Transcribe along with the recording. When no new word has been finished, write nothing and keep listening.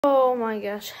Oh my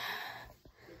gosh.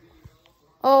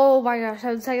 Oh my gosh,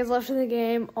 7 seconds left in the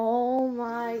game. Oh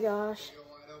my gosh.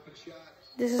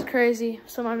 This is crazy.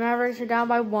 So my Mavericks are down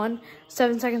by 1.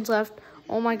 7 seconds left.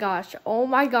 Oh my gosh. Oh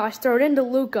my gosh. Throw it into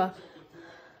Luka.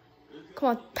 Come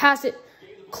on, pass it.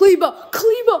 Kleba.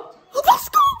 Let's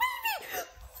go, baby.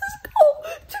 Let's go.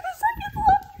 2 seconds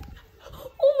left.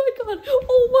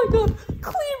 Oh my god.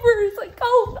 Kleber is like,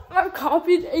 oh, I'm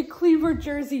copying a Kleber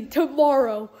jersey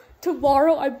tomorrow.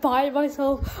 Tomorrow, I buy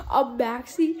myself a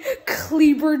Maxi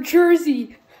Kleber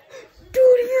jersey.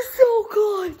 Dude, he's so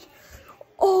good.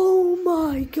 Oh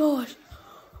my gosh.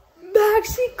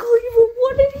 Maxi Kleber,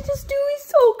 what did he just do? He's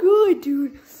so good,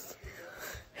 dude.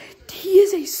 He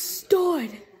is a stud.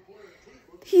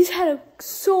 He's had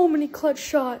so many clutch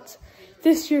shots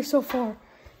this year so far.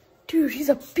 Dude, he's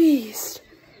a beast.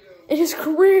 In his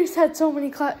career, he's had so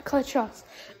many clutch shots.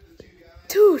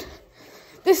 Dude.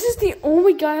 This is the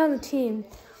only guy on the team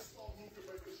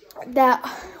that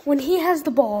when he has the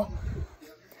ball,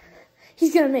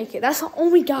 he's going to make it. That's the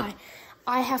only guy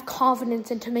I have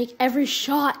confidence in to make every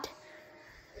shot.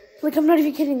 Like, I'm not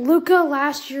even kidding. Luka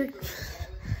last year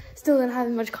still didn't have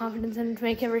much confidence in him to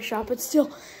make every shot. But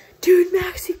still, dude,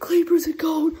 Maxi Kleber's a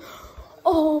goat.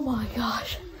 Oh, my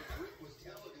gosh.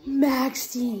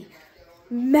 Maxi.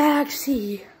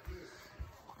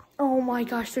 Oh my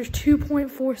gosh, there's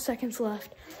 2.4 seconds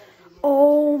left.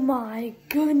 Oh my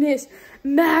goodness.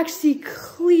 Maxi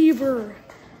Kleber.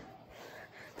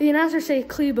 The announcers say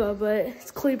Kleba, but it's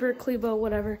Kleber,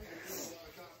 whatever.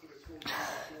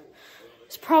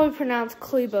 It's probably pronounced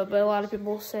Kleba, but a lot of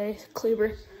people say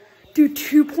Kleber. Dude,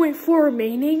 2.4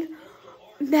 remaining.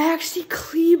 Maxi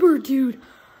Kleber, dude.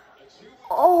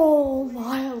 Oh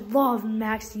my, I love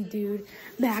Maxi, dude.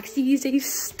 Maxi is a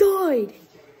stud.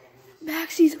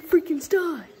 Maxi's a freaking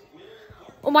stud.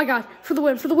 Oh my god, for the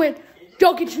win.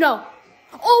 Jokic, no.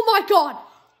 Oh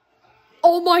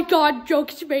my god,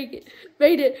 Jokic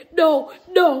made it. No,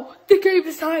 the game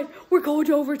is tied. We're going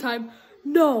to overtime.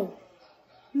 No.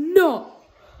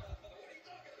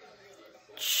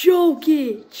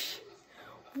 Jokic.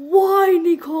 Why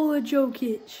Nikola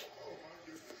Jokic?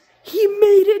 He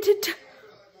made it to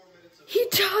he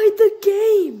tied the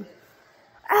game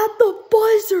at the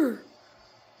buzzer.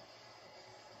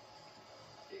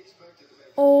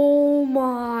 Oh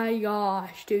my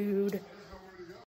gosh, dude.